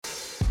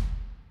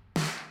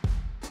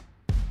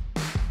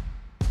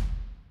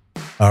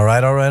All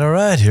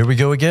right. Here we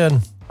go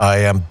again. I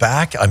am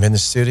back. I'm in the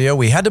studio.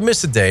 We had to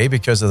miss a day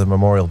because of the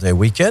Memorial Day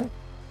weekend,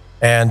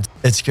 and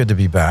it's good to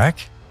be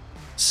back.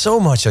 So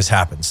much has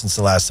happened since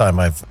the last time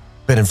I've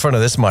been in front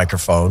of this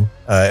microphone,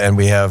 and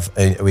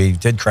we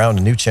did crown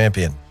a new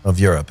champion of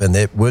Europe, and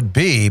it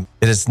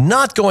is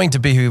not going to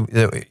be who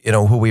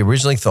we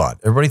originally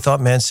thought. Everybody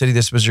thought Man City,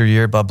 this was your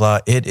year, blah, blah.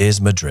 It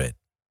is Madrid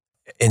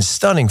in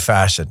stunning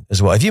fashion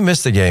as well. If you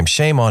missed the game,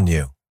 shame on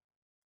you.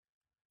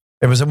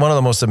 It was one of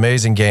the most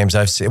amazing games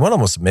I've seen, one of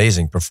the most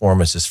amazing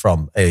performances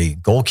from a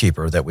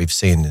goalkeeper that we've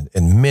seen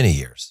in many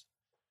years.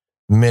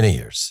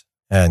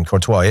 And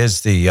Courtois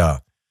is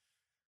the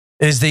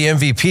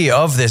MVP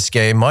of this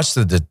game, much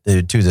to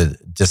the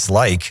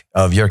dislike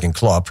of Jurgen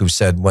Klopp, who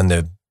said when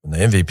the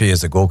MVP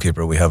is the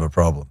goalkeeper, we have a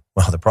problem.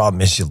 Well, the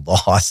problem is you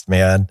lost,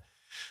 man.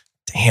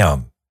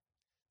 Damn.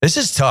 This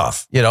is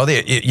tough. You know,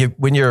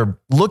 when you're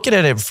looking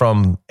at it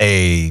from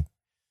the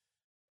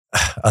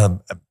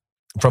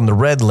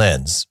red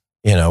lens,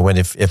 you know,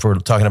 if we're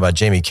talking about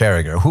Jamie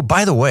Carragher, who,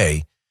 by the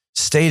way,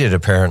 stated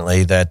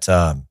apparently that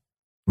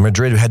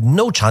Madrid had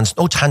no chance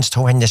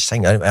to win this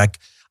thing.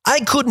 I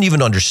couldn't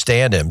even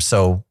understand him.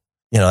 So,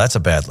 you know, that's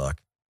a bad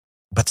luck.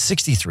 But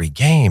 63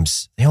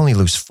 games, they only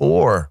lose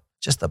 4,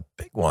 just the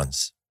big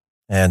ones.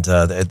 And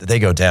they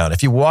go down.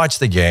 If you watch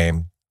the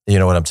game, you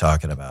know what I'm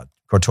talking about.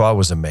 Courtois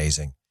was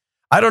amazing.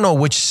 I don't know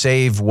which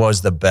save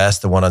was the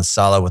best, the one on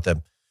Salah with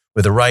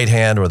the right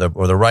hand or the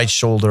right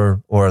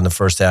shoulder, or in the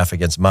first half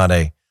against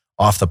Mane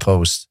off the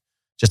post.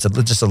 Just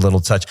a little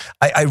touch.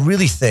 I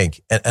really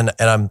think, and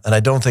I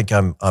don't think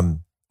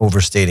I'm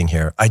overstating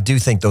here. I do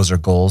think those are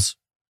goals.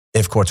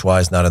 If Courtois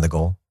is not in the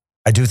goal,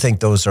 I do think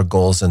those are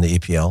goals in the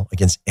EPL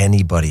against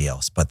anybody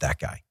else but that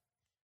guy.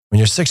 When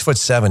you're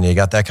 6'7", and you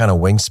got that kind of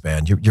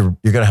wingspan, you're going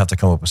to have to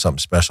come up with something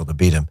special to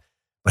beat him.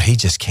 But he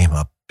just came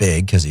up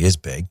big, because he is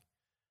big,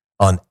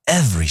 on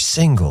every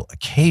single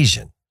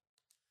occasion.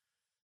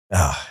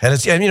 And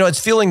it's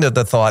feeling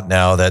the thought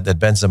now that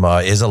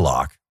Benzema is a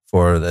lock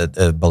for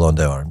the Ballon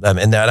d'Or,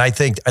 and that I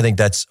think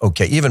that's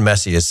okay. Even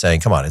Messi is saying,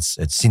 "Come on, it's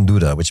sin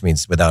duda," which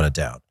means without a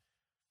doubt.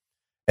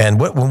 And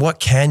what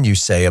can you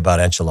say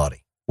about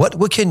Ancelotti?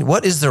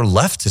 What is there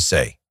left to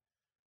say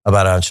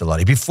about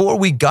Ancelotti? Before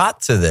we got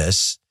to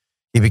this,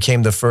 he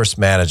became the first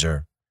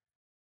manager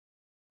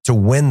to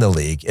win the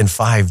league in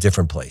 5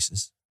 different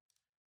places,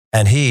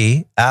 and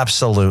he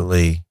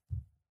absolutely.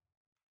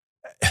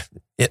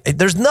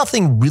 There's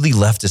nothing really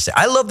left to say.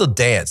 I love the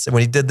dance. And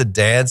when he did the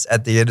dance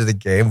at the end of the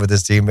game with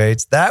his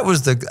teammates,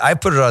 I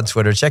put it on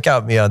Twitter. Check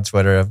out me on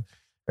Twitter,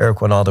 Eric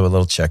Winaldo, a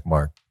little check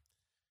mark.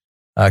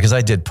 Because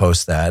I did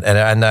post that.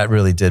 And that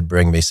really did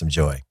bring me some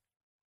joy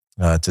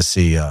to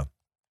see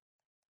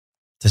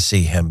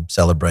him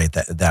celebrate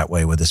that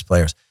way with his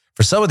players.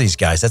 For some of these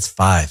guys, that's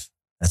 5.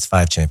 That's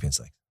 5 Champions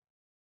League.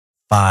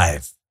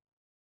 5.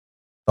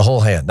 The whole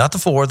hand. Not the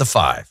 4, the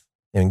 5.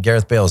 And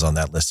Gareth Bale's on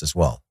that list as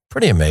well.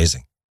 Pretty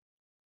amazing.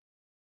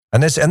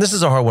 And this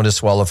is a hard one to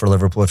swallow for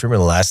Liverpool. If you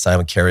remember the last time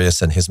with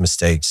Karius and his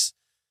mistakes,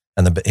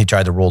 and he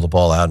tried to roll the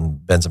ball out, and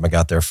Benzema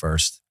got there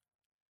first.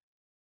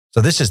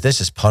 So this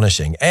is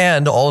punishing.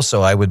 And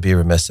also, I would be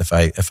remiss if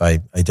I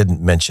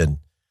didn't mention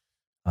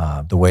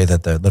the way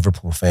that the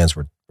Liverpool fans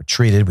were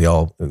treated.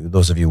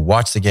 Those of you who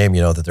watched the game,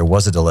 you know that there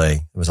was a delay.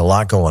 There was a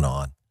lot going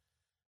on.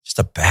 Just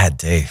a bad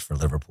day for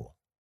Liverpool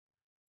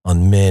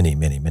on many,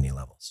 many, many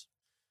levels.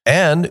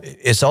 And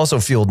it's also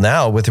fueled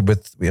now with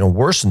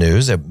worse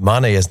news that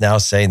Mane is now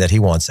saying that he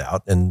wants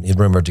out, and he's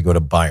rumored to go to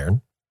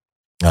Bayern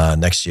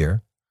next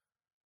year,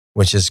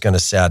 which is going to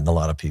sadden a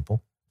lot of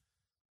people.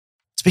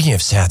 Speaking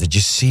of sad, did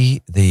you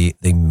see the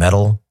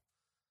medal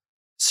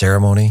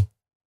ceremony?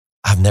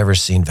 I've never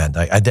seen Van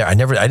Dijk. I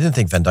didn't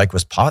think Van Dijk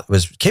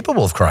was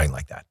capable of crying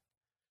like that.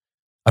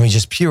 I mean,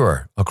 just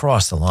pure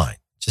across the line,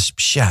 just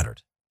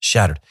shattered.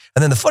 And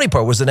then the funny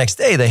part was the next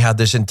day they had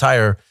this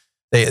entire.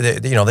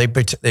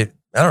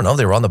 I don't know.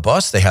 They were on the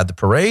bus. They had the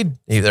parade.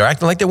 They're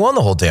acting like they won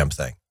the whole damn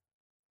thing.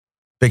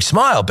 Big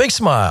smile.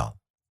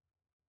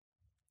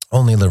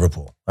 Only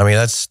Liverpool. I mean,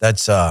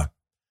 that's. I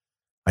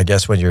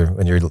guess when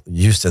you're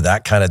used to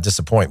that kind of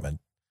disappointment,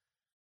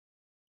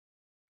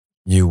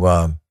 you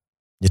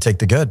take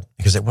the good,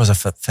 because it was a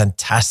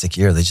fantastic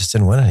year. They just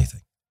didn't win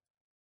anything.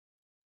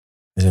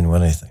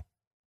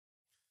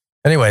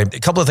 Anyway, a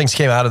couple of things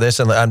came out of this,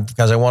 and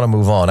because I want to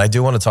move on, I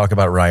do want to talk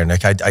about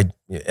Rangnick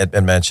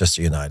at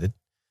Manchester United.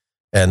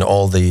 And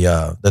all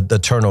the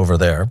turnover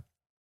there,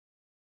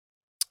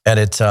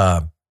 and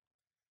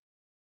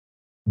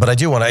but I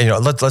do want to,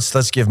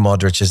 let's give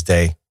Modric his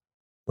day,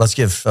 let's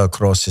give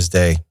Kroos his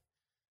day,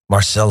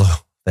 Marcelo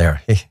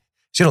there. He's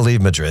going to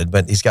leave Madrid,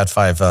 but he's got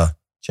 5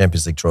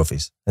 Champions League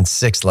trophies and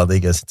 6 La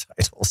Liga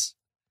titles.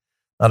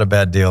 Not a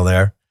bad deal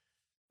there.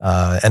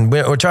 And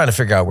we're trying to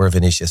figure out where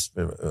Vinicius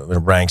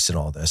ranks in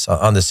all this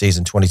on the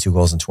season. 22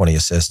 goals and 20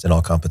 assists in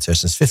all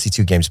competitions,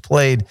 52 games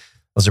played.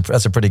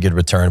 That's a pretty good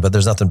return, but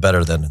there's nothing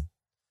better than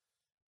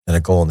a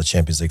goal in the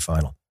Champions League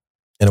final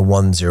in a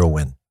 1-0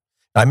 win.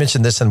 I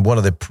mentioned this in one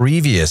of the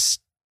previous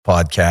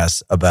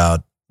podcasts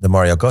about the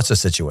Mario Götze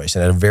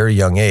situation. At a very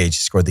young age,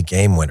 he scored the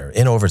game winner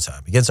in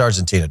overtime against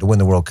Argentina to win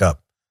the World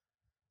Cup.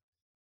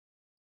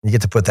 You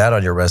get to put that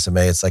on your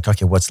resume. It's like,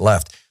 okay, what's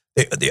left?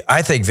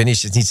 I think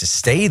Vinicius needs to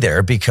stay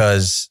there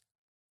because,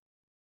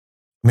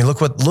 I mean,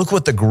 look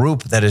what the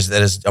group that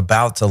is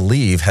about to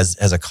leave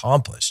has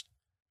accomplished.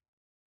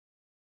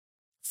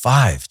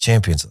 5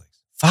 Champions Leagues.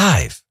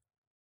 5.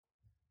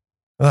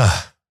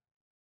 Ugh.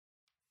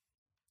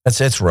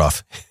 It's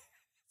rough.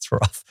 It's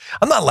rough.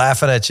 I'm not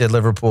laughing at you,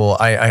 Liverpool.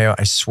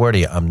 I swear to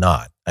you, I'm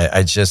not.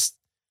 I just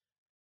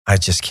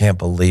can't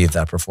believe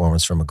that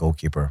performance from a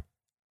goalkeeper.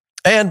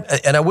 And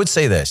I would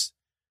say this.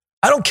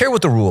 I don't care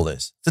what the rule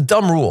is. It's a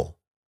dumb rule.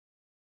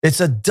 It's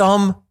a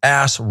dumb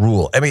ass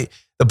rule. I mean,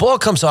 the ball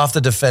comes off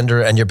the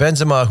defender and your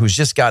Benzema, who's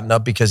just gotten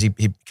up because he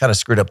kind of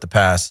screwed up the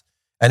pass.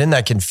 And in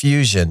that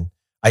confusion,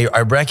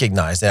 I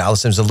recognize that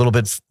Alisson's a little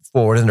bit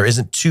forward and there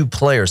isn't 2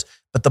 players,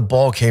 but the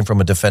ball came from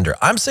a defender.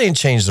 I'm saying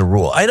change the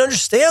rule. I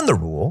understand the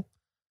rule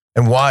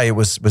and why it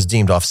was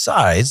deemed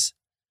offsides.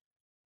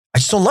 I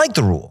just don't like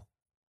the rule.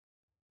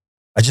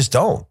 I just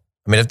don't.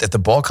 I mean, if the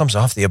ball comes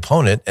off the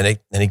opponent and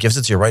he gives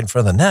it to you right in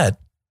front of the net, it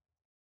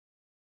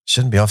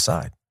shouldn't be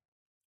offside.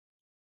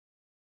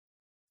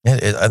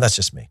 And that's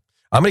just me.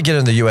 I'm going to get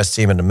into the U.S.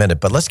 team in a minute,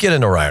 but let's get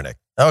into Rangnick.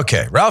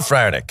 Okay, Ralf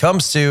Rangnick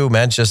comes to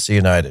Manchester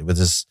United with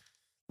his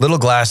little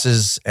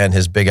glasses and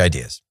his big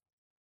ideas.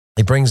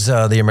 He brings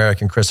the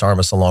American Chris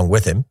Harmas along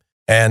with him,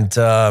 and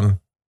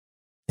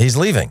he's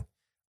leaving.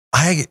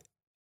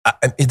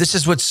 This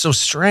is what's so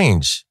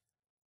strange.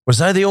 Was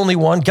I the only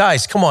one?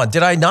 Guys, come on.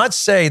 Did I not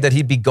say that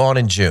he'd be gone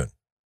in June?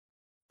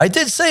 I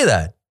did say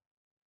that.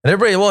 And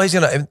everybody, well, he's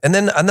going to, and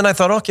then I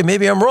thought, okay,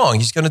 maybe I'm wrong.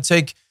 He's going to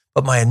take,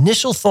 but my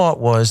initial thought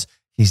was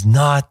he's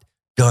not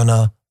going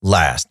to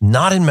last.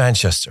 Not in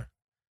Manchester.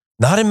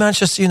 Not in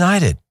Manchester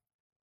United.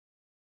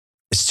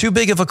 It's too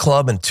big of a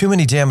club and too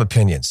many damn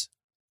opinions.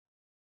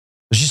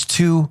 There's just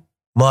too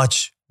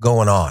much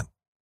going on.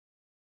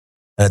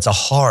 And it's a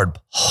hard,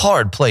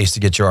 hard place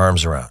to get your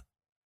arms around.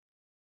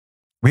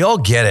 We all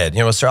get it. You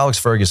know, Sir Alex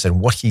Ferguson,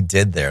 what he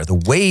did there, the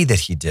way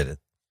that he did it,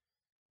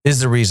 is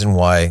the reason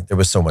why there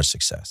was so much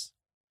success.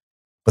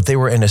 But they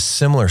were in a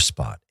similar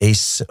spot, a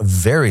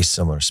very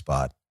similar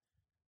spot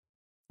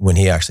when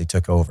he actually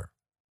took over.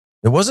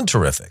 It wasn't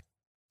terrific.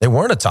 They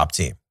weren't a top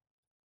team.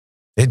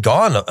 They'd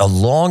gone a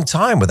long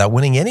time without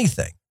winning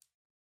anything.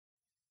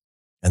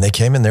 And they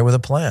came in there with a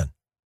plan.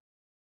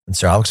 And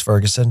Sir Alex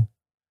Ferguson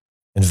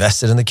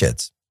invested in the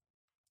kids.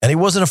 And he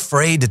wasn't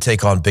afraid to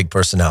take on big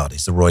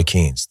personalities, the Roy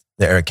Keanes,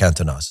 the Eric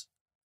Cantonas.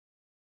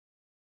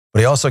 But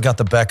he also got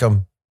the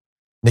Beckham,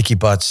 Nicky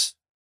Butts,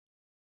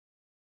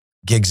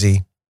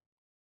 Giggsy,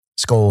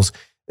 Scholes.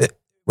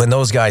 When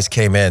those guys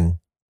came in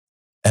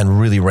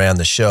and really ran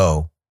the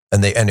show,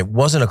 and it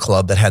wasn't a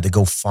club that had to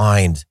go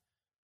find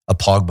a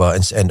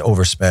Pogba and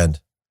overspend.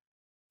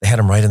 They had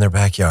them right in their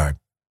backyard.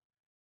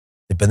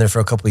 They've been there for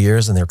a couple of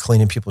years and they're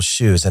cleaning people's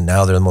shoes, and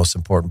now they're the most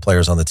important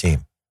players on the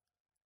team.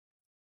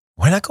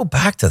 Why not go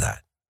back to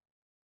that?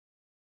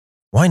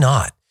 Why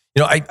not?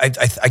 You know, I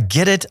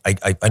get it.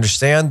 I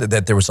understand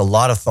that there was a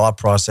lot of thought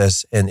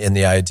process in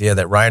the idea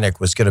that Rangnick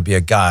was going to be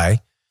a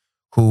guy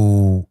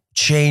who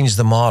changed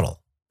the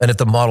model. And if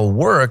the model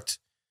worked,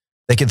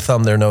 they could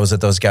thumb their nose at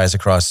those guys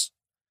across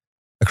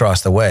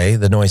the way,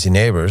 the noisy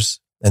neighbors,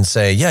 and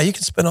say, yeah, you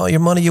can spend all your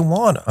money you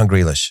want on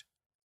Grealish.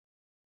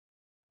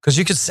 Because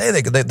you could say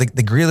that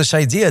the Grealish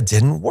idea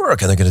didn't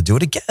work and they're going to do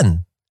it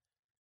again.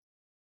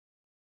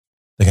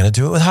 They're going to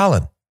do it with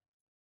Haaland.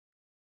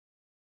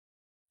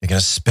 They're going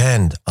to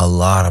spend a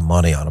lot of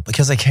money on it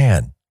because they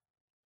can.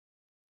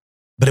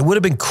 But it would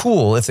have been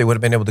cool if they would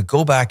have been able to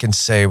go back and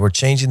say, we're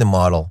changing the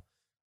model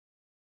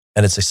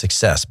and it's a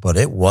success. But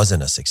it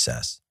wasn't a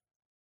success.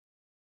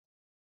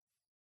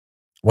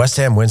 West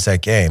Ham wins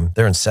that game.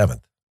 They're in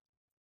 7th.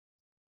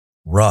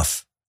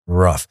 Rough.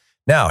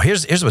 Now,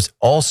 here's what's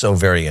also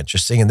very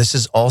interesting, and this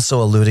is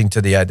also alluding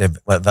to the idea,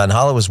 Van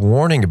Gaal was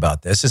warning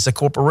about this. It's a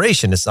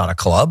corporation. It's not a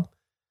club.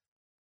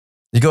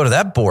 You go to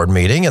that board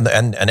meeting, and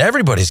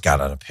everybody's got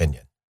an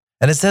opinion.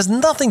 And it has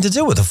nothing to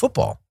do with the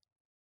football.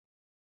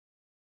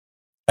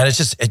 And it's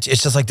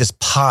just like this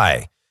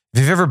pie. If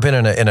you've ever been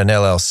in an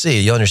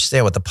LLC, you'll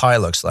understand what the pie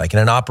looks like, and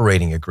an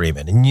operating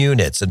agreement, and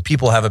units, and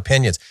people have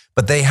opinions.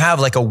 But they have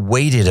like a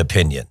weighted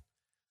opinion.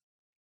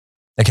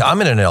 Like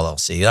I'm in an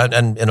LLC,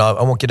 and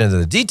I won't get into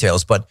the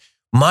details, but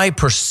my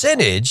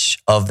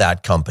percentage of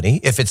that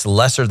company, if it's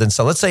lesser than,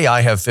 so let's say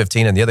I have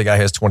 15 and the other guy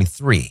has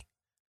 23.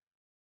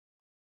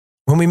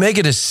 When we make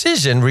a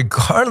decision,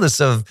 regardless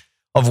of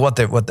what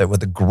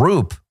the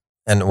group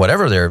and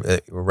whatever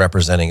they're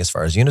representing as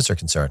far as units are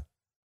concerned,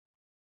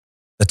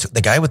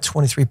 the guy with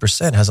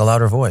 23% has a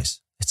louder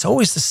voice. It's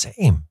always the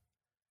same.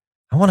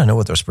 I want to know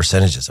what those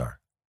percentages are.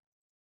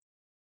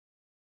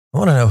 I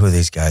want to know who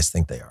these guys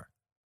think they are.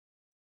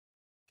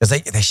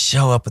 Because they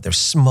show up with their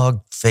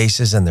smug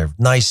faces and their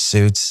nice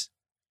suits.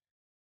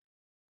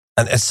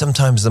 And it's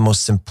sometimes the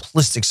most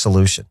simplistic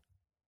solution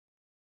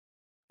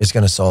is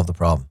going to solve the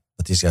problem.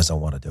 But these guys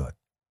don't want to do it.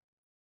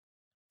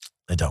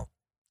 They don't.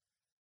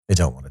 They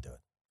don't want to do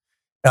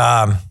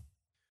it.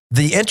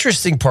 The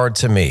interesting part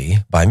to me,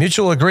 by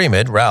mutual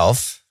agreement,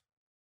 Ralph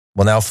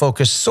will now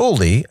focus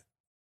solely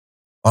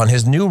on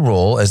his new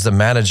role as the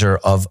manager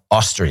of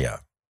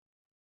Austria.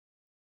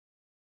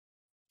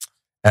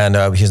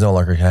 And he's no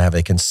longer going to have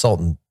a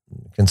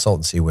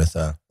consultancy with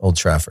Old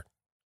Trafford.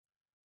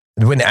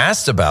 And when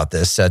asked about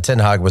this, Ten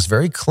Hag was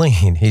very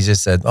clean. He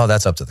just said, "Oh,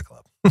 that's up to the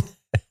club."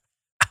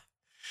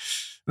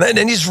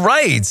 And he's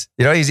right.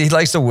 You know, he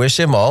likes to wish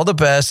him all the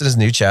best in his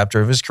new chapter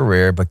of his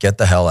career, but get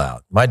the hell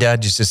out. My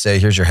dad used to say,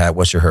 "Here's your hat.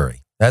 What's your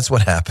hurry?" That's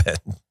what happened.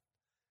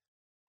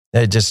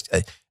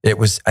 It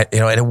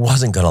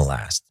wasn't going to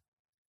last.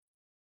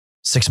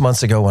 6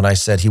 months ago, when I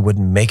said he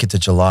wouldn't make it to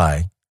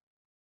July,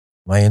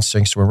 my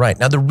instincts were right.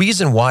 Now, the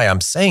reason why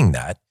I'm saying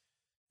that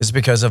is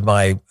because of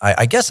I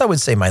guess I would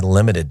say my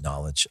limited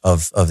knowledge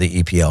of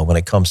the EPL when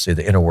it comes to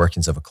the inner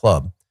workings of a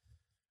club.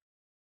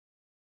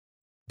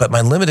 But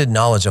my limited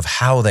knowledge of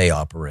how they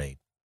operate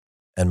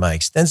and my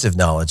extensive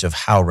knowledge of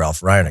how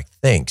Ralph Rangnick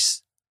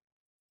thinks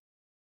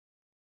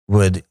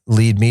would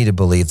lead me to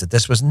believe that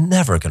this was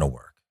never going to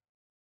work.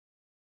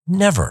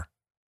 Never.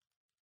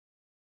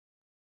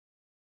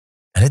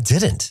 And it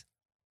didn't.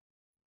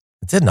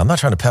 It didn't. I'm not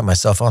trying to pat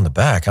myself on the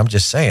back. I'm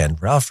just saying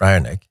Ralph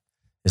Rangnick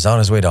is on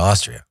his way to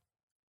Austria.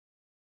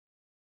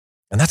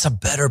 And that's a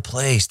better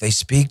place. They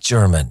speak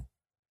German.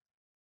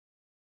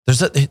 There's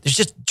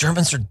just,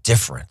 Germans are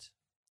different.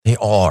 They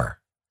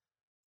are.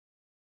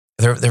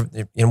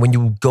 When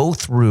you go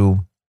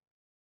through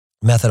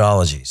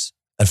methodologies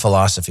and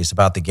philosophies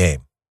about the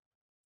game,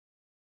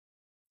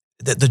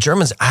 the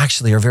Germans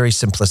actually are very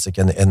simplistic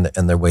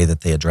in their way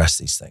that they address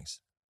these things.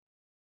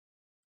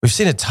 We've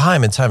seen it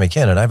time and time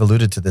again, and I've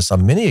alluded to this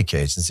on many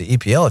occasions. The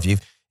EPL,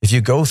 if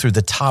you go through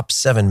the top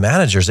 7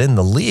 managers in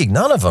the league,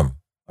 none of them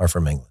are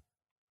from England.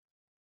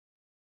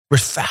 We're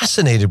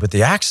fascinated with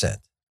the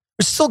accent.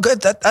 It's still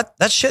good.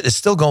 That shit is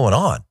still going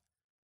on.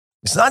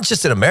 It's not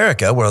just in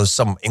America where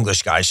some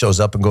English guy shows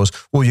up and goes,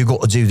 "Well, you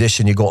got to do this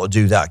and you got to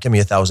do that. Give me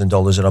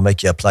 $1,000 and I'll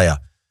make you a player."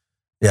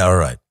 Yeah, all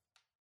right.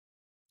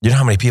 You know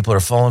how many people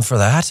are falling for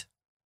that?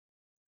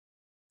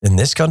 In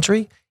this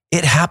country,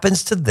 it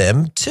happens to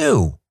them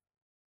too.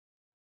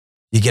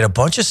 You get a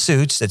bunch of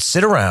suits that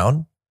sit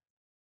around,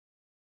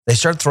 they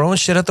start throwing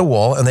shit at the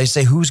wall, and they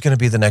say, "Who's going to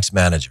be the next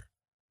manager?"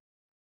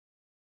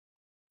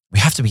 We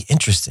have to be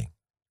interesting.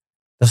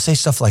 They'll say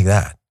stuff like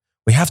that.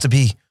 We have to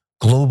be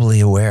globally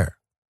aware.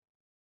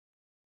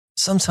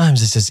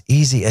 Sometimes it's as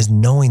easy as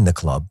knowing the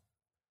club,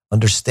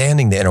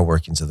 understanding the inner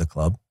workings of the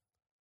club.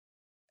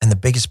 And the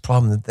biggest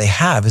problem that they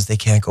have is they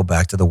can't go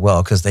back to the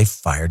well because they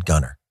fired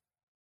Gunnar.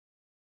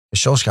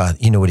 Solskjaer,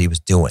 he knew what he was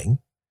doing.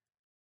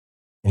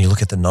 And you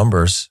look at the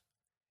numbers,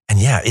 and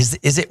yeah,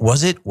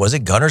 was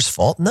it Gunnar's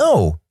fault?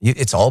 No.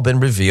 It's all been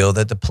revealed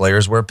that the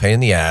players were a pain in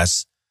the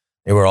ass.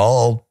 They were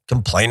all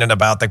complaining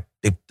about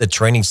the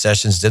training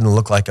sessions didn't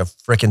look like a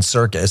freaking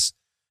circus.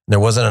 And there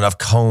wasn't enough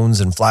cones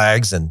and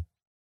flags and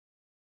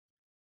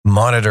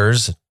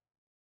monitors,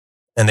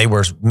 and they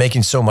were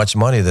making so much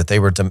money that they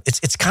were.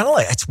 It's kind of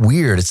like, it's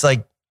weird. It's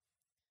like,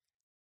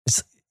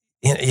 it's,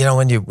 you know,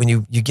 when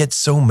you get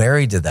so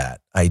married to that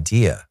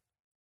idea,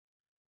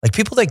 like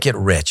people that get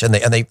rich and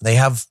they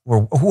have,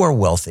 who are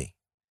wealthy.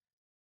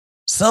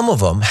 Some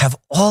of them have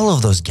all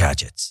of those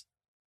gadgets,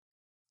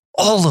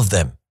 all of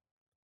them.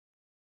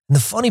 And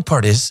the funny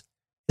part is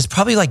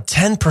probably like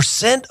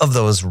 10% of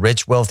those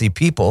rich, wealthy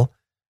people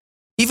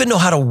even know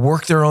how to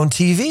work their own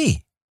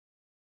TV.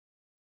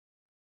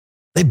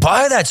 They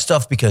buy that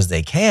stuff because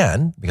they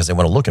want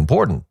to look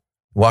important.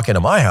 Walk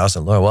into my house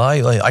and, well,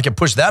 I can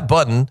push that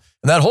button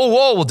and that whole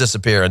wall will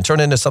disappear and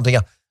turn into something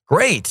else.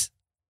 Great.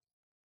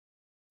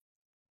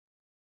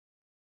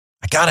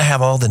 I got to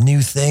have all the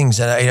new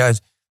things.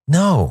 And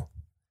no,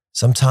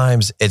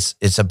 sometimes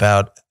it's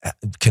about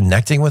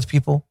connecting with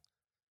people.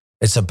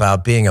 It's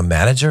about being a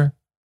manager.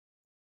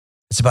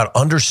 It's about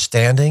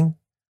understanding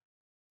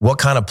what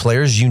kind of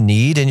players you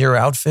need in your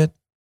outfit.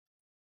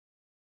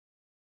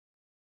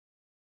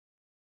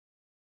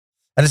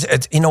 And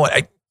it's you know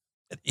what,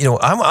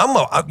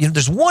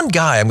 there's one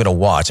guy I'm going to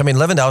watch. I mean,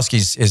 Lewandowski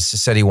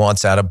said he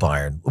wants out of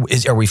Bayern.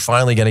 Are we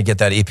finally going to get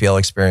that EPL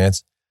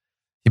experience?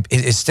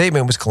 His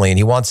statement was clean.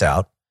 He wants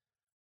out.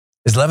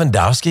 Is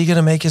Lewandowski going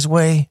to make his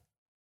way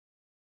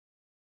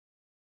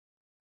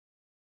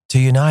to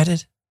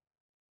United?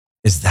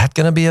 Is that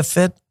going to be a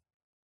fit?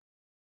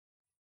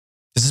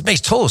 Because it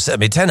makes total sense. I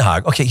mean, Ten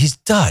Hag, okay, he's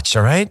Dutch,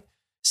 all right?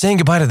 Saying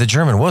goodbye to the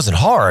German wasn't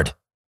hard.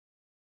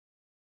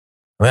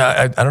 I mean,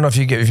 I don't know if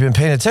you've been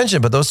paying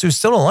attention, but those two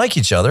still don't like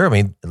each other. I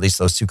mean, at least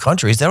those two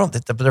countries,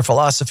 their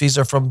philosophies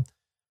are from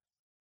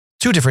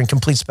two different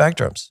complete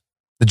spectrums.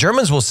 The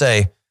Germans will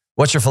say,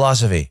 "What's your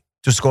philosophy?"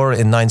 "To score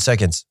in 9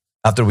 seconds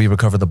after we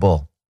recover the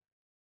ball."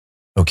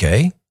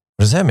 Okay, what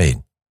does that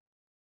mean?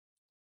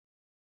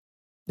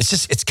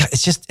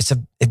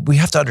 We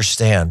have to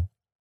understand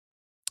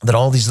that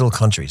all these little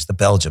countries, the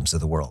Belgiums of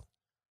the world,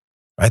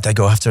 right? They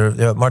go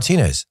after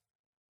Martinez.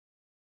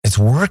 It's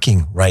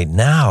working right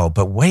now,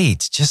 but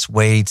just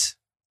wait.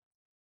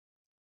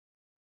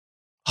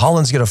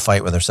 Holland's going to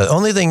fight with her. So the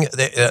only thing,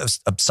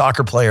 a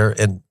soccer player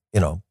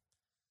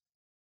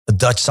a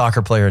Dutch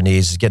soccer player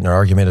needs is getting an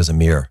argument as a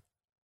mirror.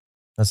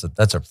 That's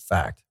a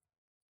fact.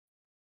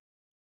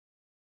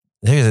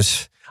 I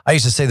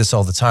used to say this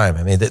all the time.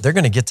 I mean, they're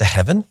going to get to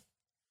heaven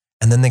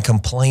and then they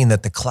complain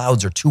that the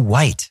clouds are too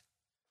white.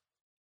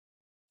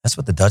 That's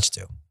what the Dutch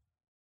do.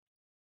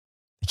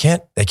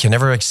 They can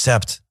never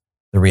accept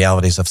the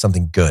realities of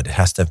something good. It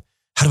has to,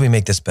 how do we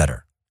make this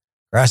better?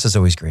 Grass is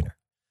always greener.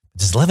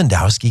 Does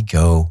Lewandowski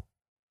go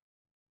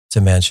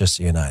to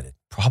Manchester United?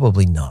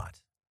 Probably not.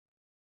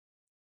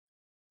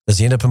 Does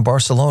he end up in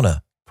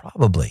Barcelona?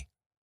 Probably.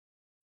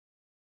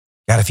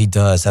 God, if he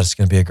does, that's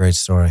going to be a great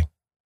story.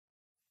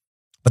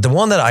 But the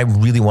one that I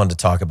really wanted to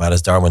talk about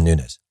is Darwin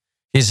Núñez.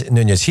 He's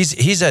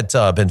at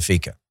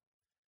Benfica.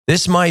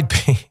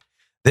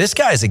 This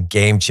guy is a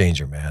game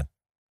changer, man.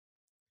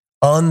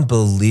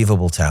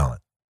 Unbelievable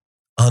talent.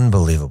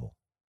 Unbelievable.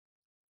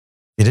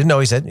 You didn't know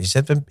he's at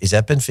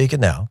Benfica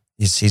now.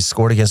 He's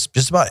scored against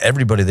just about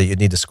everybody that you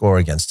need to score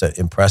against to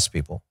impress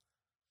people.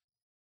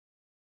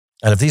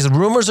 And if these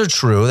rumors are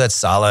true, that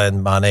Salah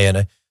and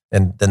Mane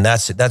and then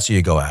that's who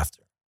you go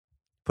after.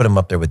 Put him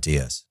up there with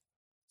Diaz.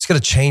 It's going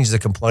to change the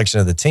complexion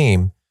of the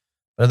team,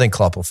 but I think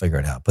Klopp will figure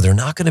it out. But they're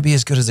not going to be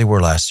as good as they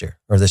were last year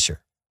or this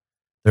year.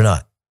 They're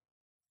not.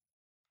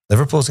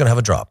 Liverpool's going to have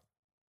a drop.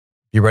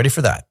 Be ready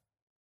for that.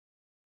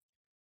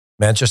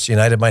 Manchester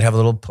United might have a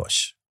little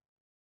push.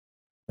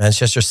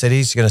 Manchester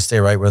City's going to stay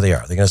right where they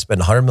are. They're going to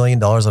spend $100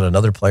 million on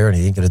another player and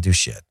he ain't going to do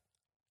shit.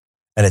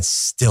 And it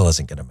still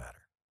isn't going to matter.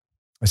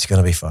 It's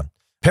going to be fun.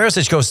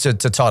 Perisic goes to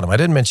Tottenham. I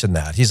didn't mention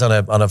that. He's on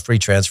a free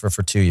transfer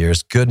for 2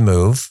 years. Good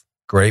move.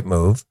 Great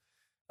move.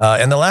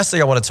 And the last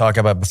thing I want to talk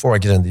about before I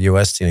get into the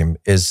U.S. team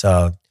is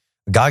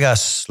Gaga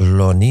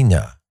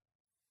Slonina.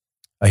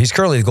 He's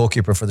currently the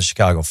goalkeeper for the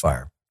Chicago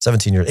Fire.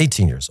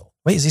 18 years old.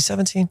 Wait, is he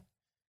 17?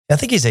 I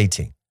think he's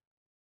 18.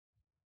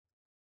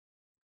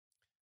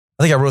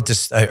 I think I wrote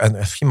this.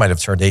 He might have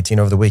turned 18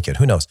 over the weekend.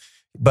 Who knows?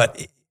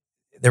 But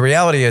the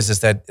reality is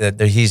that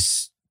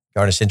he's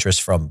garnished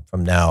interest from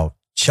now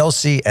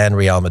Chelsea and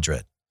Real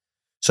Madrid.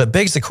 So it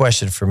begs the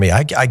question for me.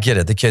 I get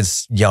it. The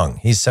kid's young.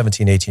 He's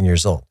 17, 18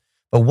 years old.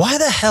 But why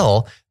the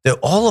hell do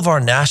all of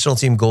our national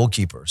team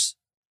goalkeepers,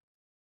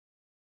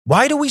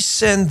 why do we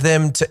send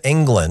them to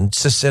England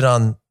to sit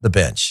on the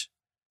bench?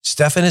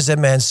 Stefan is at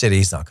Man City.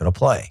 He's not going to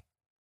play.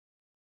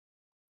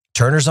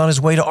 Turner's on his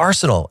way to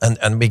Arsenal.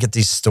 And we get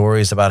these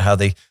stories about how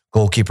the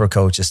goalkeeper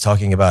coach is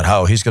talking about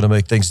how he's going to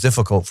make things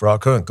difficult for our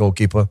current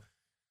goalkeeper.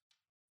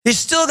 He's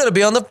still going to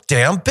be on the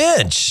damn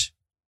bench.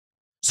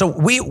 So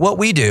what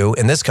we do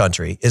in this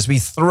country is we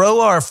throw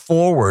our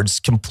forwards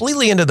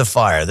completely into the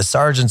fire, the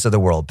Sargents of the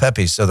world,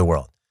 Pepis of the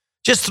world.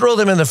 Just throw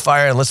them in the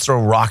fire and let's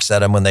throw rocks at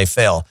them when they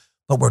fail.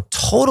 But we're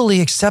totally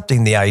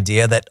accepting the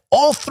idea that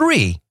all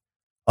three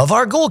of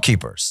our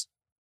goalkeepers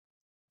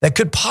that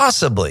could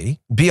possibly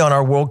be on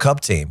our World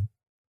Cup team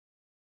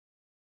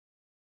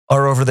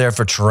are over there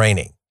for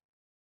training.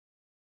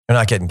 They're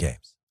not getting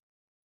games.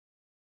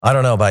 I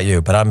don't know about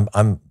you, but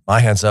I'm my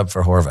hands up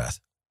for Horvath.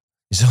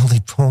 He's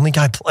the only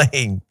guy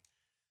playing.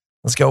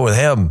 Let's go with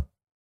him.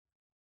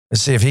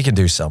 Let's see if he can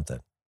do something.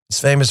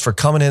 He's famous for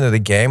coming into the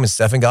game and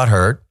Stefan got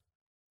hurt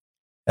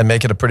and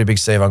making a pretty big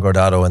save on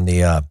Guardado in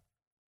the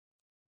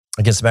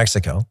against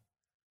Mexico.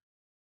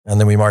 And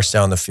then we marched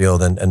down the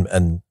field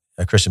and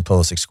Christian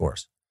Pulisic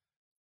scores.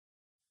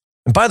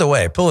 And by the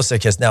way,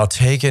 Pulisic has now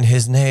taken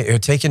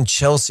taken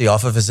Chelsea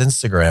off of his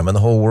Instagram and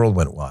the whole world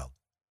went wild.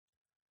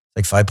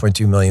 Like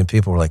 5.2 million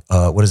people were like,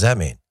 what does that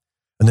mean?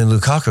 And then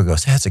Lukaku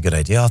goes, that's a good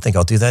idea. I think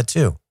I'll do that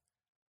too.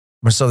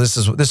 So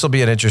this will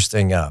be an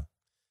interesting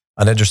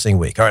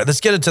week. All right,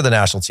 let's get into the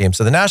national team.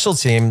 So the national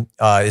team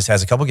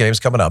has a couple games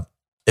coming up.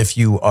 If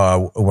you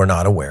were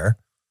not aware,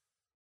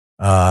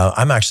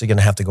 I'm actually going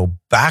to have to go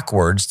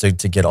backwards to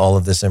get all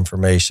of this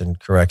information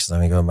correct. So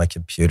I'm going to go to my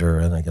computer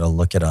and I'm going to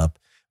look it up.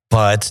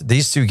 But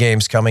these two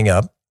games coming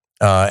up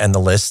and the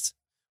list,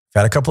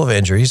 we've had a couple of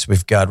injuries.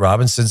 We've got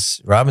Robinson's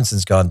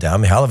gone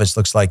down. Mihalovic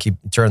looks like he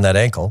turned that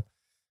ankle.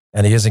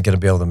 And he isn't going to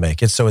be able to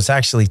make it. So it's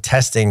actually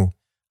testing,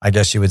 I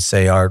guess you would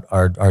say,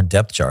 our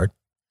depth chart.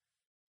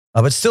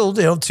 But still,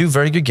 two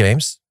very good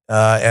games.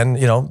 And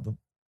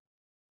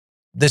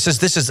this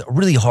is a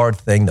really hard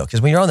thing, though, because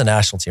when you're on the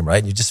national team,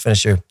 right, you just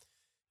finish your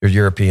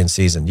European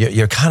season,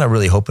 you're kind of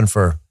really hoping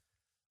for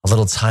a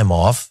little time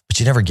off, but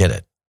you never get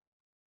it.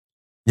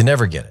 You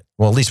never get it.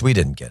 Well, at least we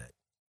didn't get it.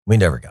 We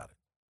never got it.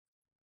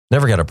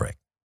 Never got a break.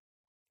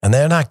 And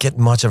they're not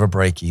getting much of a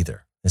break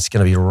either. It's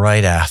going to be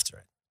right after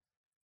it.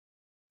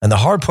 And the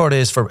hard part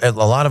is for a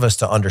lot of us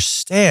to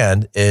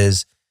understand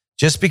is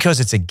just because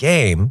it's a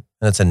game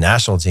and it's a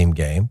national team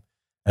game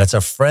and it's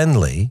a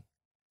friendly,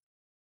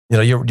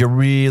 you're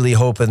really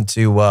hoping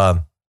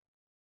to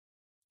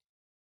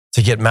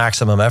get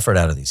maximum effort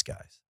out of these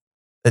guys.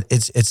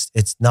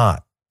 It's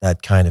not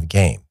that kind of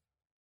game.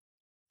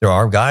 There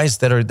are guys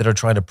that are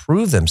trying to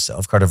prove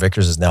themselves. Carter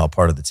Vickers is now a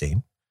part of the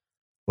team.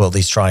 Well, at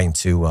least trying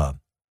to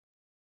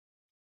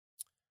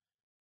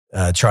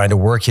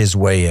work his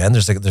way in.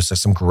 There's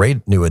some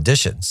great new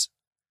additions.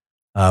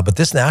 But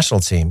this national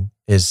team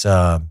is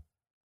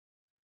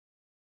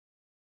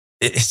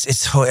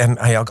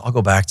I'll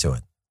go back to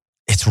it.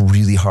 It's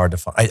really hard to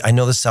find. I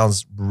know this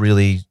sounds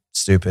really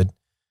stupid,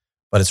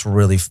 but it's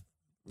really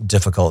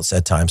difficult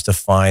at times to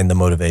find the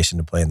motivation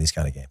to play in these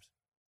kind of games.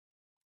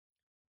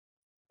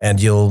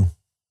 And you'll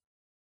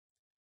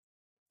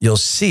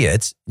see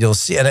it. You'll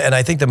see, and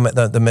I think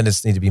the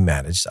minutes need to be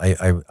managed.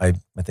 I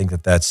think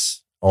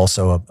that's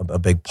also a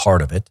big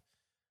part of it.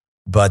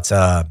 But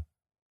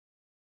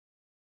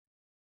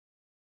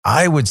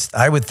I would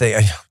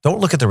think, don't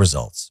look at the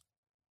results.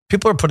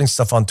 People are putting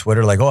stuff on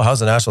Twitter like, "Oh, how's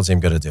the national team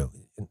going to do?"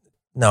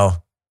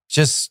 No,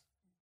 it's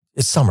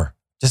summer.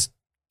 Just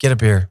get a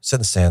beer, sit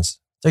in the stands,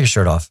 take your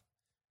shirt off,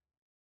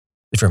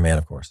 if you're a man,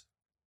 of course,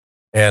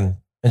 and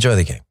enjoy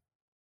the game.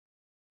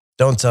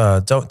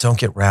 Don't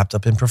get wrapped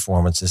up in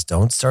performances.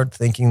 Don't start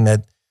thinking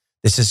that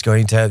this is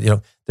going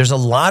to, there's a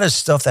lot of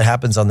stuff that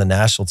happens on the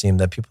national team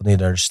that people need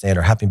to understand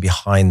are happening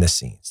behind the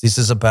scenes. This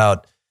is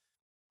about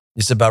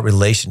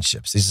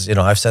relationships. This is,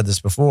 I've said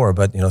this before,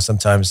 but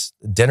sometimes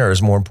dinner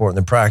is more important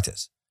than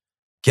practice.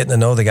 Getting to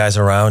know the guys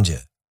around you.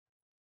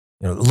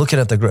 Looking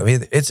at the group.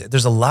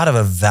 There's a lot of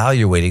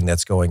evaluating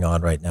that's going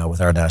on right now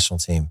with our national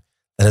team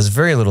that has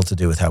very little to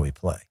do with how we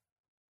play.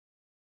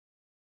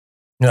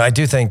 I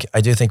do think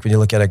when you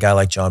look at a guy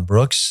like John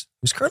Brooks,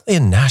 who's currently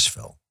in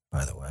Nashville,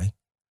 by the way,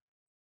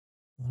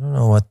 I don't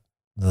know what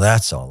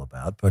that's all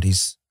about, but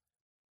he's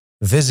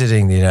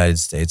visiting the United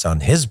States on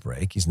his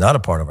break. He's not a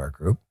part of our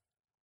group.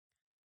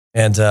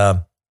 And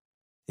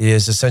he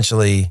is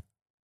essentially,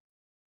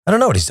 I don't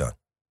know what he's doing.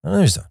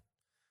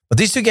 But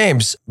these two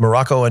games,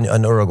 Morocco and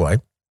Uruguay,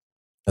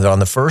 they're on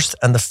the 1st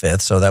and the 5th,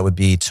 so that would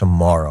be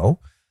tomorrow,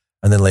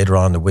 and then later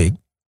on in the week.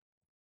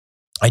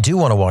 I do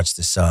want to watch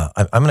this. I'm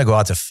going to go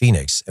out to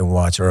Phoenix and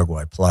watch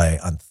Uruguay play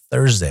on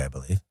Thursday, I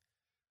believe.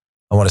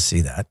 I want to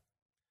see that.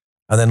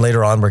 And then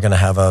later on, we're going to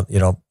have a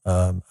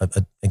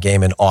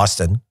game in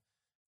Austin,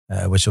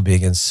 which will be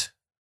against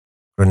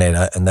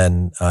Grenada, and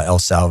then El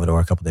Salvador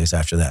a couple days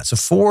after that. So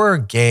 4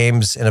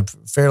 games in a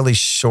fairly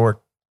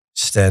short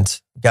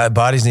stint.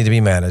 Bodies need to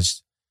be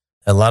managed.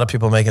 A lot of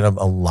people making a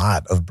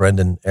lot of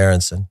Brendan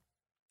Aronson.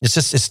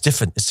 It's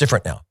different. It's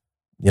different now.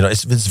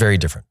 It's very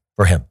different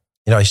for him.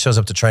 He shows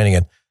up to training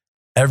and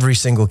every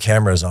single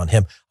camera is on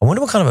him. I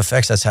wonder what kind of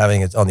effects that's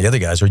having on the other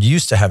guys. We're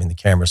used to having the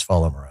cameras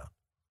follow him around.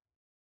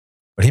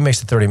 But he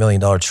makes a $30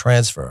 million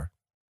transfer.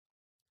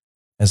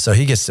 And so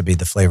he gets to be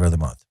the flavor of the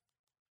month.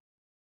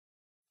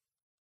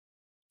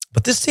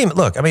 But this team,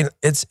 look,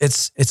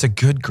 it's a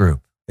good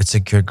group. It's a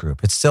good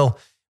group. It's still,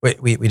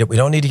 we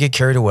don't need to get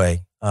carried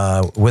away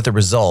with the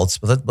results,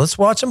 but let's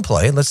watch them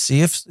play. Let's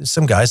see if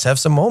some guys have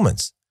some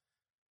moments.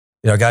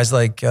 Guys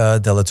like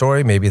De La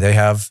Torre, maybe they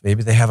have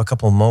a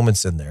couple of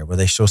moments in there where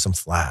they show some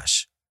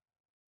flash.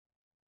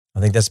 I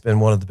think that's been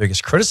one of the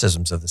biggest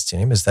criticisms of this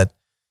team is that,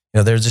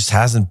 there just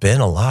hasn't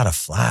been a lot of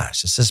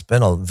flash. It's just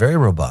been very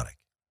robotic.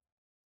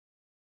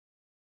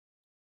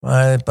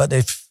 But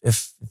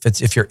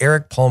if you're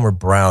Eric Palmer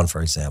Brown,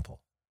 for example,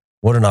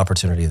 what an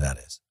opportunity that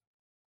is.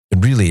 It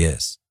really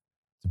is.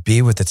 To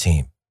be with the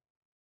team,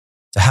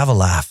 to have a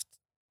laugh,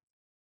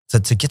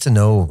 to get to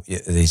know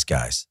these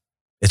guys.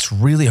 It's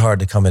really hard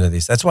to come into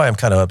these. That's why I'm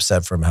kind of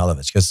upset for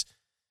Mihailovic, because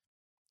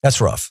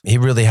that's rough. He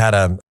really had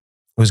he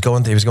was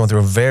going through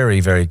a very,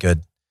 very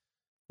good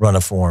run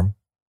of form.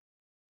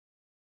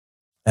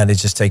 And it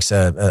just takes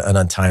an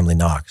untimely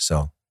knock.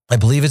 So I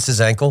believe it's his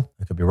ankle.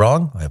 I could be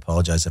wrong. I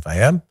apologize if I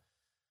am.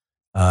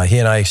 He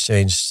and I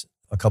exchanged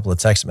a couple of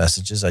text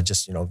messages. I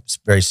just,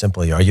 very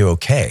simply, are you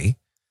okay?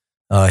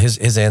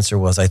 His answer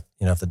was, if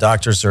the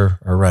doctors are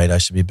right, I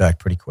should be back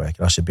pretty quick.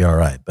 I should be all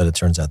right. But it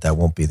turns out that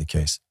won't be the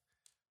case.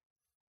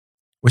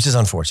 Which is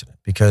unfortunate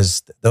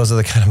because those are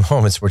the kind of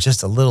moments where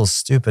just a little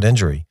stupid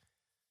injury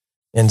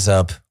ends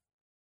up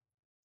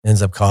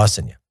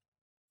costing you.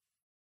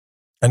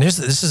 And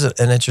this is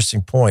an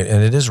interesting point,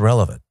 and it is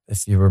relevant.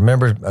 If you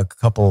remember a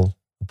couple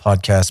of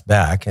podcasts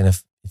back, and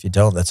if you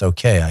don't, that's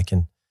okay. I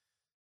can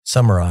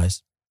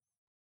summarize.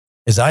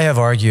 Is I have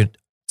argued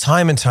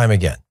time and time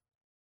again,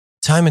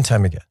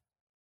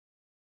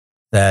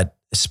 that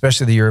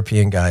especially the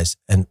European guys,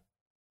 and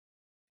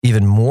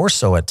even more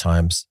so at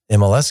times,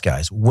 MLS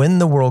guys, when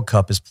the World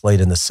Cup is played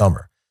in the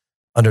summer,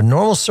 under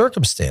normal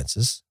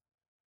circumstances,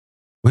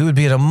 we would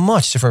be in a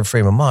much different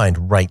frame of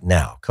mind right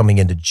now, coming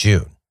into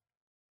June,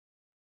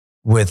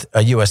 with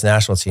a U.S.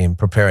 national team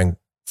preparing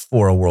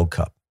for a World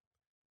Cup.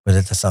 But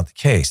that's not the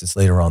case. It's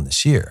later on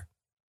this year.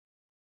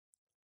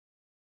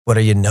 But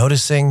are you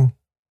noticing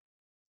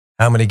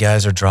how many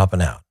guys are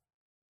dropping out?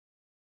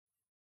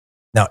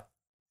 Now,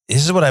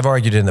 this is what I've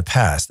argued in the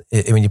past.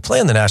 When you play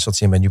on the national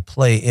team and you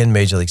play in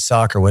Major League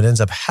Soccer, what ends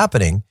up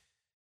happening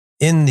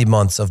in the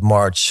months of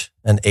March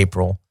and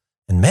April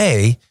and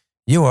May,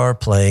 you are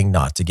playing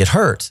not to get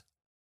hurt.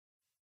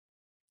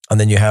 And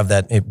then you have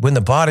that, when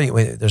the body,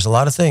 there's a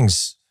lot of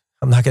things.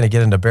 I'm not going to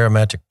get into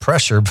barometric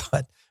pressure, but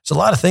there's a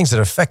lot of things that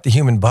affect the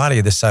human body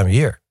at this time of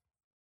year.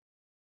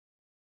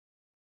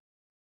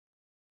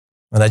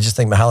 And I just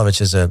think Mihailovic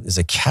is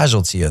a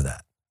casualty of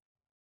that.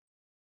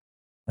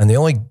 And the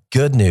only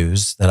good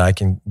news that I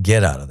can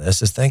get out of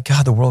this is thank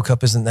God the World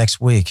Cup isn't next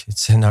week.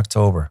 It's in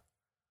October.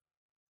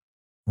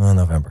 Well,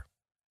 November.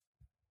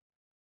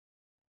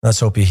 Let's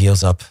hope he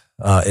heals up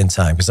in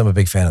time because I'm a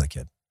big fan of the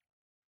kid.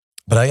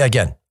 But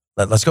again,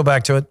 let's go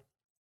back to it.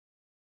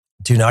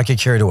 Do not get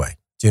carried away.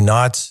 Do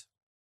not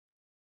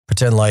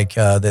pretend like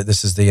that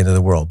this is the end of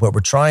the world. What we're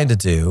trying to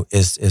do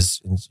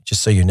is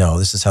just so you know,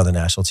 this is how the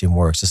national team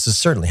works. This is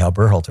certainly how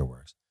Berhalter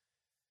works.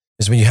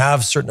 Is when you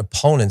have certain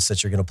opponents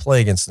that you're going to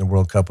play against in the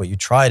World Cup, what you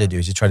try to do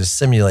is you try to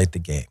simulate the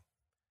game.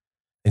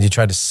 And you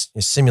try to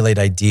simulate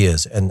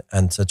ideas and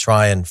to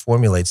try and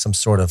formulate some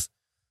sort of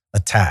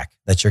attack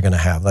that you're going to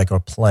have, like a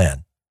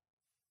plan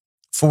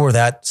for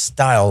that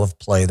style of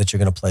play that you're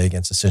going to play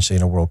against essentially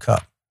in a World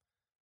Cup.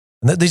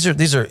 And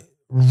these are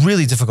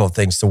really difficult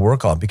things to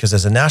work on because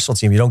as a national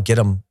team, you don't get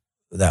them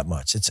that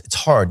much. It's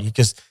hard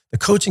because the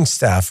coaching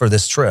staff for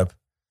this trip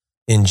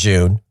in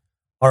June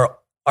are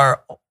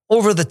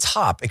over the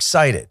top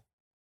excited.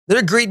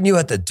 They're greeting you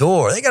at the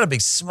door. They got a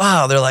big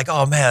smile. They're like,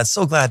 oh man,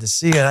 so glad to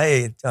see you.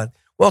 Hey,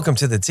 welcome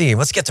to the team.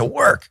 Let's get to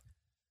work.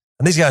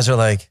 And these guys are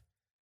like,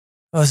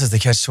 oh, this is the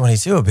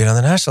catch-22 of being on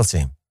the national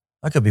team.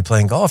 I could be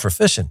playing golf or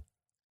fishing.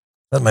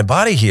 Let my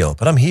body heal,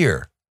 but I'm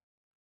here,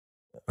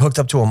 hooked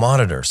up to a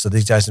monitor so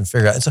these guys can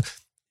figure out.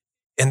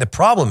 And the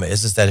problem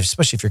is that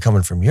especially if you're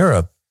coming from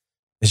Europe,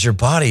 is your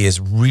body is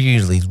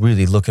really,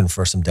 really looking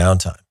for some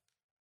downtime.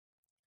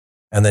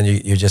 And then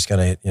you're just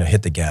going to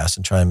hit the gas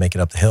and try and make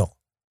it up the hill.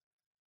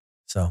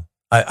 So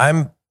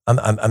I'm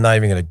not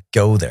even going to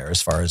go there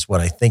as far as what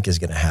I think is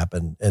going to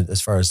happen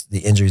as far as the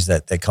injuries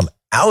that come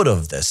out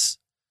of this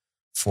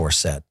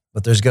 4-set,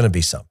 but there's going to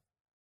be some.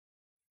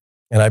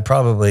 And I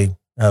probably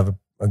have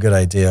a good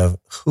idea of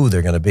who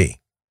they're going to be.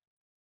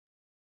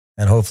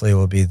 And hopefully it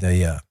will be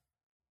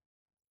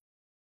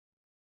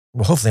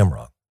hopefully I'm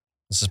wrong.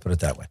 Let's just put it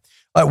that way.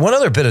 All right, one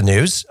other bit of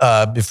news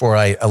before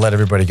I let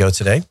everybody go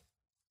today.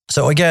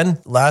 So again,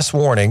 last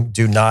warning,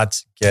 do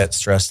not get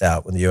stressed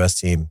out when the U.S.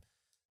 team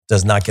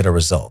does not get a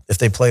result. If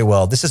they play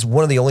well, this is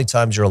one of the only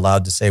times you're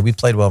allowed to say, we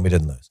played well and we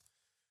didn't lose.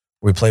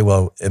 We played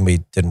well and we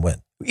didn't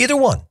win. Either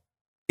one.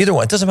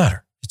 It doesn't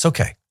matter. It's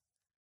okay.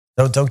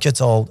 Don't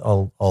get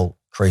all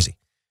crazy.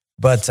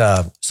 But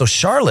so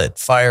Charlotte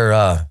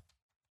fire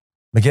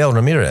Miguel Angel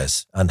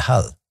Ramirez.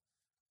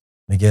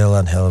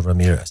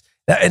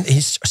 Now, and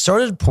he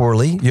started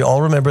poorly. You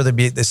all remember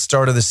the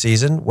start of the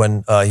season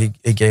when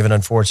he gave an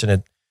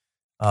unfortunate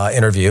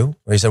interview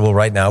where he said, well,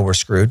 right now we're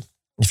screwed,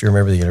 if you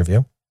remember the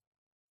interview.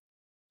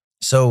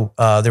 So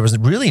there was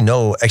really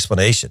no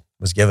explanation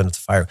was given at the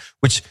fire,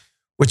 which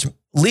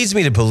leads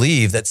me to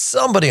believe that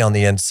somebody on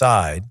the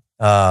inside,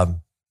 God,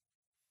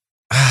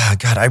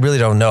 I really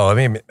don't know. I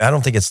mean, I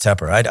don't think it's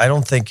Tepper. I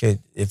don't think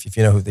if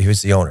you know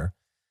who's the owner,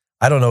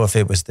 I don't know if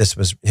this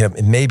was him.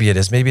 Maybe it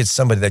is. Maybe it's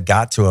somebody that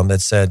got to him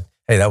that said,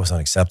 hey, that was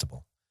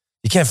unacceptable.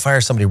 You can't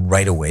fire somebody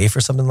right away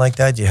for something like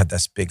that. You had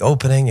this big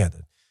opening. You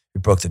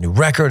broke the new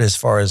record as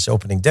far as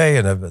opening day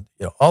and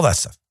all that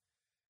stuff.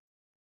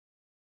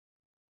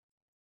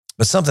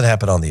 But something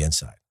happened on the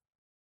inside.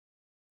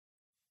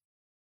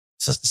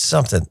 So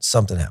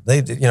something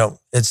happened.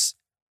 It's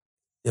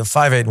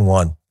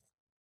 5-8-1.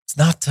 It's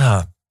not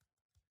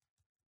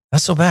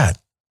so bad.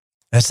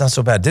 That's not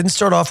so bad. Didn't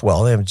start off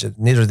well.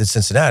 Neither did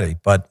Cincinnati,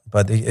 but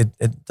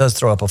it does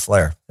throw up a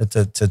flare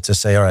to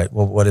say, all right,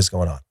 well, what is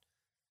going on?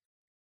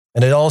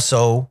 And it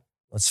also,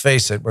 let's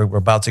face it, we're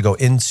about to go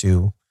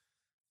into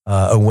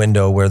a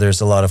window where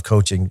there's a lot of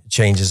coaching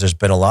changes. There's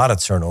been a lot of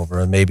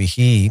turnover, and maybe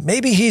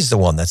he's the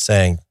one that's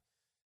saying,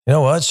 you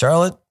know what,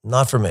 Charlotte,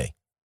 not for me.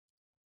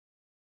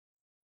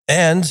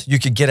 And you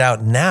could get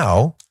out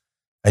now,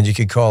 and you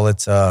could call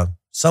it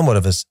somewhat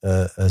of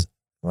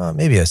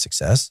maybe a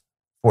success.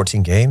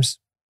 14 games.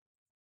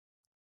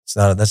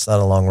 That's not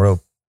a long rope.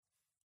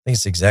 I think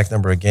it's the exact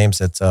number of games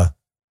that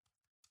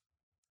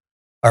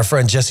our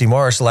friend Jesse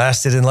Marsch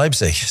lasted in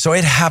Leipzig. So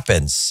it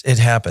happens.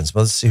 But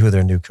let's see who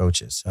their new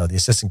coach is. The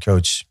assistant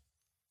coach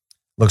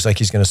looks like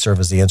he's going to serve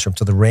as the interim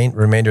to the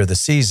remainder of the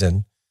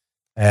season,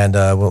 and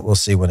we'll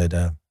see when it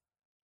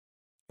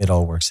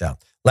all works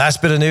out.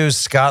 Last bit of news: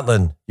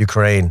 Scotland,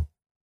 Ukraine.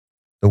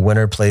 The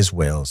winner plays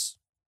Wales,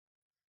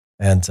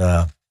 and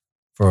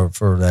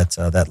for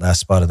that last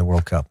spot in the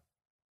World Cup.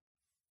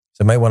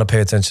 So you might want to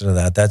pay attention to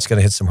that. That's going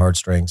to hit some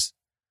heartstrings.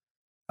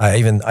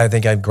 I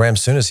think Graham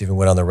Souness even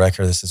went on the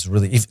record. This is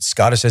really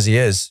Scottish as he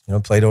is.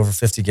 Played over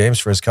 50 games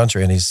for his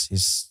country, and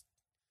he's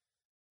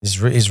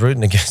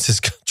rooting against his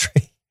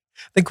country.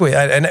 I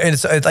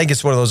think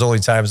it's one of those only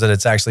times that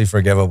it's actually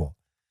forgivable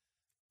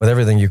with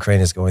everything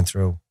Ukraine is going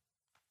through.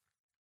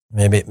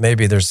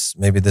 Maybe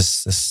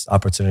this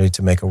opportunity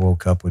to make a World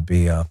Cup would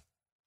be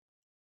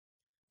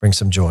bring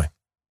some joy,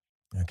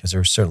 because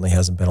there certainly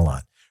hasn't been a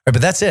lot. All right,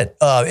 but that's it.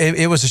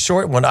 It was a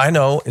short one. I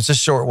know it's a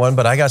short one,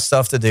 but I got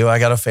stuff to do. I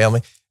got a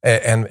family,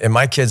 and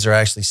my kids are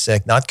actually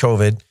sick, not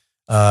COVID.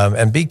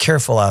 And be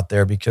careful out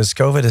there, because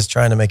COVID is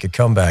trying to make a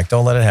comeback.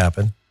 Don't let it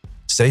happen.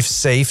 Stay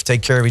safe.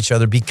 Take care of each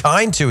other. Be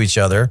kind to each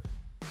other.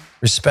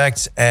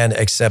 Respect and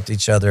accept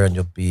each other, and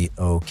you'll be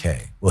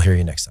okay. We'll hear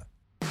you next time.